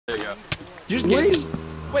You just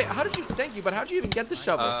gave. Wait, how did you? Thank you, but how did you even get the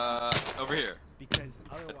shovel? Over here.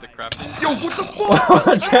 At the crafting. Yo, what the fuck?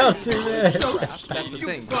 Watch out, too bad. That's the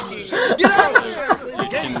thing. Get out of here! You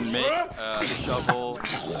can make a shovel.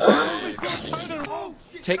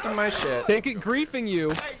 Taking my shit. Take it griefing you.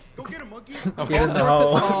 Hey, go get him, monkey. Get in the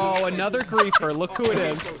hole. Oh, another griefer. Look who it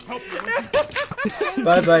is.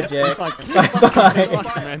 Bye bye, Jack. Bye Bye,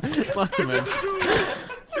 bye. man. Fuck him, man.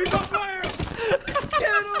 He's on fire!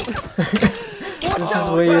 This is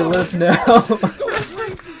where you live now.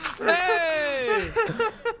 Hey! Is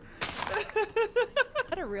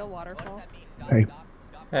that a real waterfall? Hey,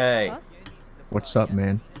 Hey, Huh? what's up,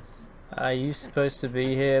 man? are you supposed to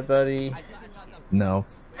be here, buddy? No,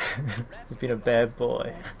 You've been a bad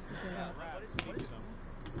boy.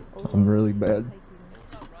 I'm really bad.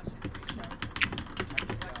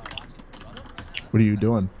 What are you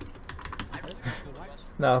doing?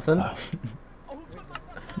 Nothing.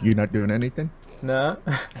 You not doing anything? No.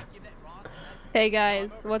 Hey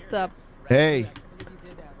guys, what's up? Hey.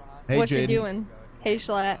 Hey, What you Jaden. doing? Hey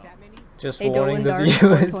Schlatt. Just Hey warning Dolan, the Dark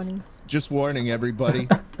viewers. 420. Just warning everybody.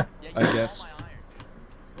 I guess.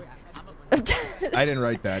 I didn't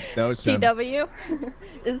write that. That was him. TW?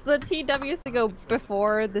 Is the TW to go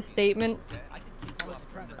before the statement?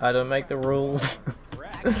 I don't make the rules.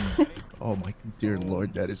 Oh my dear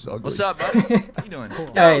lord, that is ugly. What's up, buddy? How you doing?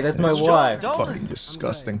 Hey, that's my wife. Fucking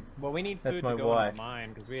disgusting. Well, we need food That's to my go wife. on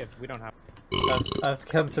mine because we don't have. I've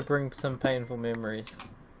come to bring some painful memories.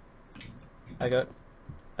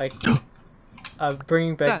 I'm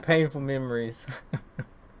bringing back painful memories.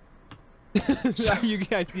 You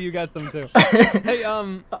guys see, you got some too. Hey,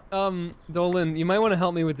 Dolan, you might want to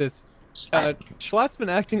help me with this. Schlatt's been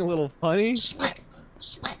acting a little funny.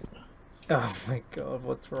 Oh my god,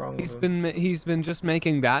 what's wrong with him? He's been just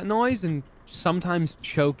making that noise and sometimes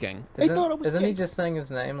choking. Isn't he just saying his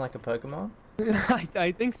name like a Pokemon?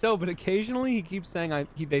 I think so, but occasionally he keeps saying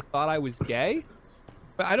they thought I was gay.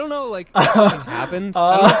 But I don't know, like, what happened.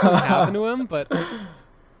 I don't know what happened to him, but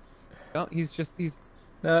well, he's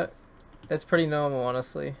No, that's pretty normal,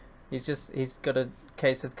 honestly. He's got a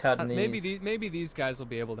case of cud knees. maybe these guys will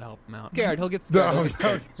be able to help him out. Scared, he'll get scared.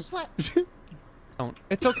 Don't.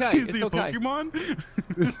 It's okay. Is It's he a okay.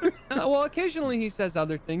 Pokemon? Well, occasionally he says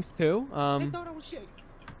other things too.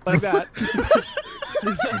 Like that.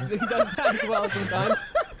 he does that as well sometimes.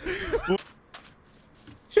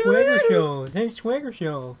 Swagger show! Hey, Swagger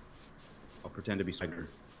show! I'll pretend to be Swagger.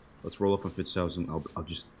 Let's roll up on Fitzcells and I'll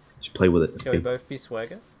just play with it. Shall we both be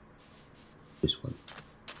Swagger? This one.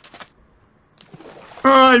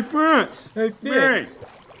 Hi, Fritz! Hey, Fitz!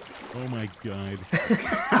 Oh my god.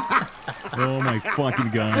 Oh my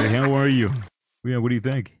fucking god. How are you? Yeah, what do you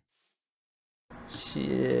think?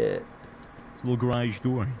 Shit. It's a little garage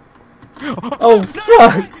door. Oh,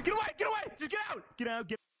 fuck! Get away! Get away! Just get out! Get out!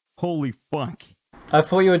 Get Holy fuck. I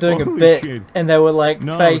thought you were doing a Holy bit, shit. and they were like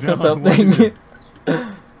No, fake no, or something.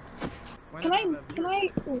 Can I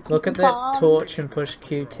Look at that torch and push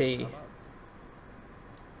QT.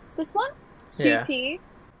 This one? Yeah. QT.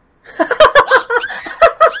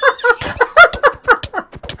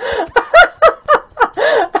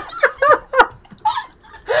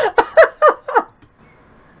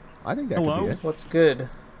 I think that Hello? could be it. What's good?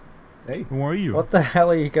 Hey. Who are you? What the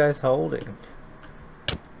hell are you guys holding?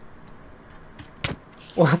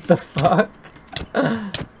 What the fuck?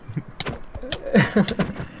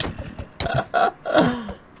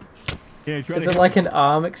 Yeah, try Is to it hit like an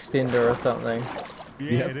arm extender or something?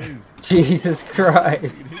 Yeah, Yep. it is. Jesus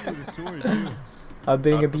Christ. With a sword, too. I'm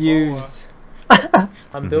being abused.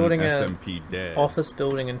 I'm building a SMP dead. office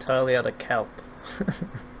building entirely out of kelp.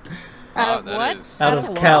 That What? is- Out That's of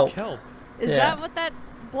a lot kelp. kelp. Is Yeah. that what that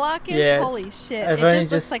block is? Yeah, Holy shit. I've it only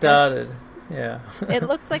just just looks started. Yeah. Like it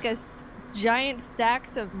looks like a giant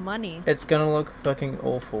stacks of money. It's gonna look fucking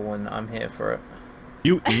awful when I'm here for it.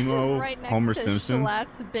 You emo right next Homer to Simpson?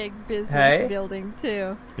 Schlatt's big business Hey? building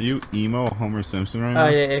too. Are you emo Homer Simpson right now? Oh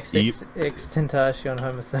yeah, Tentacion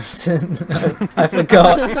Homer Simpson. I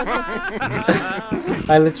forgot.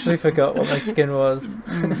 I literally forgot what my skin was.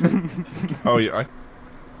 Oh yeah.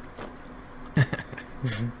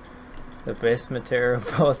 The best material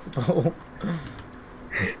possible.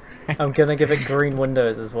 I'm gonna give it green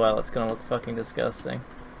windows as well. It's gonna look fucking disgusting.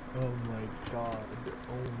 Oh my god.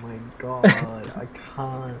 Oh my god.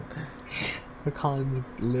 I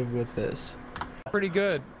can't live with this. Pretty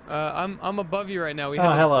good. I'm above you right now. We Oh, had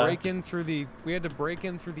to hello. break in through the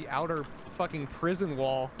outer fucking prison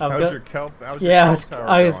wall. I've How's got- your kelp? How's Yeah, your kelp tower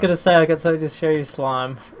I was going? gonna say I got something to show you,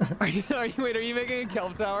 slime. Are you making a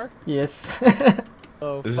kelp tower? Yes.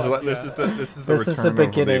 Oh, This is fuck like yeah. this is the This is the return of the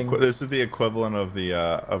beginning. this is the equivalent of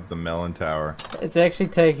the melon tower. It's actually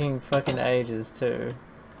taking fucking ages too.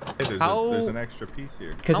 Hey, there's an extra piece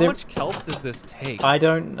here. How much kelp does this take? I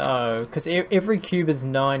don't know, because every cube is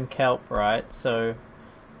 9 kelp, right? So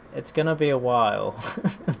it's gonna be a while.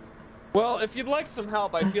 Well, if you'd like some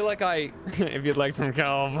help, I feel like if you'd like some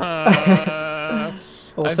kelp.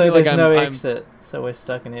 Also, there's no exit, so we're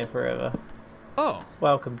stuck in here forever. Oh.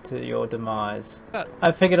 Welcome to your demise.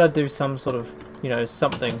 I figured I'd do some sort of, you know,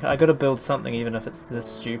 something. I gotta build something even if it's this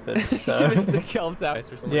stupid, so... It's a kelp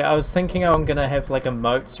house or something. Yeah, I was thinking I'm gonna have like a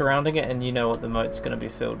moat surrounding it, and you know what the moat's gonna be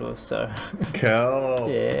filled with, so... Kelp!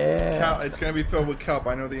 Yeah! Kelp, it's gonna be filled with kelp,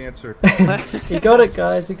 I know the answer. You got it,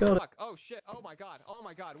 guys, you got it. Oh shit, oh my god,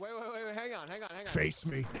 wait, hang on. Face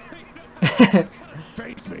me.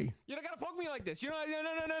 Face me. You don't gotta poke me like this. You know,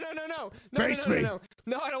 no. Face me.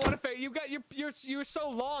 No, I don't want to face. You're so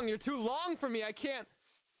long. You're too long for me. I can't.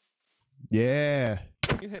 Yeah.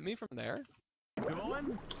 You hit me from there.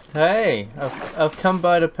 Hey, I've come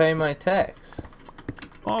by to pay my tax.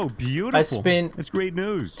 Oh, beautiful. I spent That's great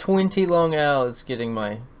news. 20 long hours getting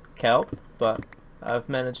my kelp, but I've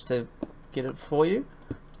managed to get it for you.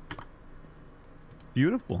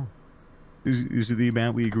 Beautiful. Is it the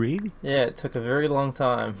amount we agreed? Yeah, it took a very long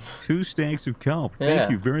time. 2 stacks of kelp. Yeah.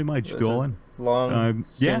 Thank you very much, It was Dolan. a long, yeah.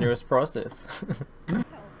 strenuous process.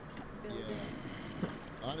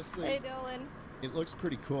 Honestly, Hey, Dolan. it looks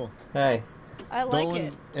pretty cool. Hey. I like Dolan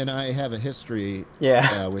it. and I have a history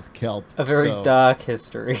Yeah. with kelp. A very so... dark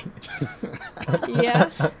history. Yeah.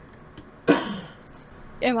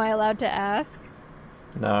 Am I allowed to ask?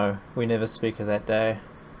 No, we never speak of that day.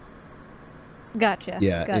 Gotcha.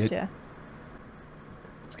 Yeah, Gotcha.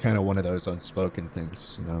 It's kind of one of those unspoken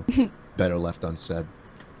things, you know, better left unsaid.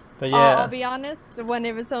 But yeah, I'll be honest, when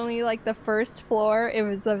it was only like the first floor, I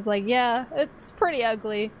was like, yeah, it's pretty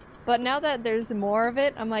ugly. But now that there's more of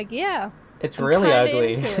it, I'm like, yeah. it's I'm really kinda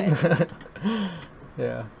ugly. into it.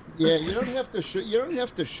 Yeah. Yeah, you don't have to you don't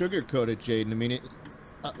have to sugarcoat it, Jaden. I mean,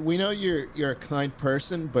 we know you're a kind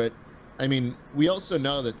person, but I mean, we also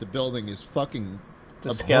know that the building is fucking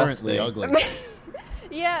Disgusting. abhorrently ugly.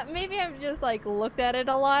 Yeah, maybe I've just like looked at it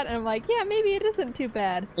a lot and I'm like, yeah, maybe it isn't too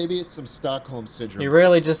bad. Maybe it's some Stockholm syndrome. You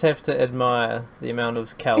really just have to admire the amount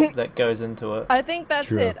of kelp that goes into it. I think that's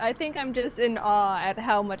True. it. I think I'm just in awe at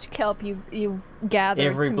how much kelp you gather.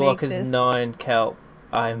 Every to block make is this. 9 kelp.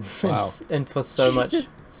 I'm Wow. in for so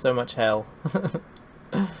much hell.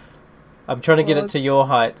 I'm trying to get Well, it to your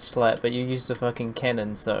height, Schlatt, but you used a fucking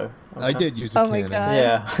cannon, so... I did use a Oh my cannon. God.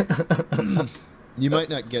 Yeah. You might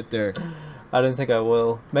not get there. I don't think I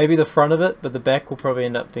will. Maybe the front of it, but the back will probably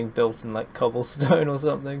end up being built in like cobblestone or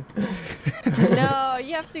something. No,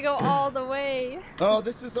 you have to go all the way. Oh,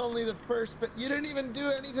 this is only the first, but you didn't even do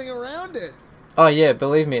anything around it. Oh yeah,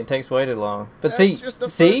 believe me, it takes way too long. But That's just the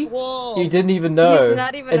see, first wall. you didn't even know He's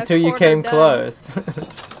not even a until you quarter came done. close.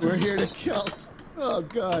 We're here to kill. Oh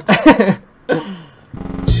God.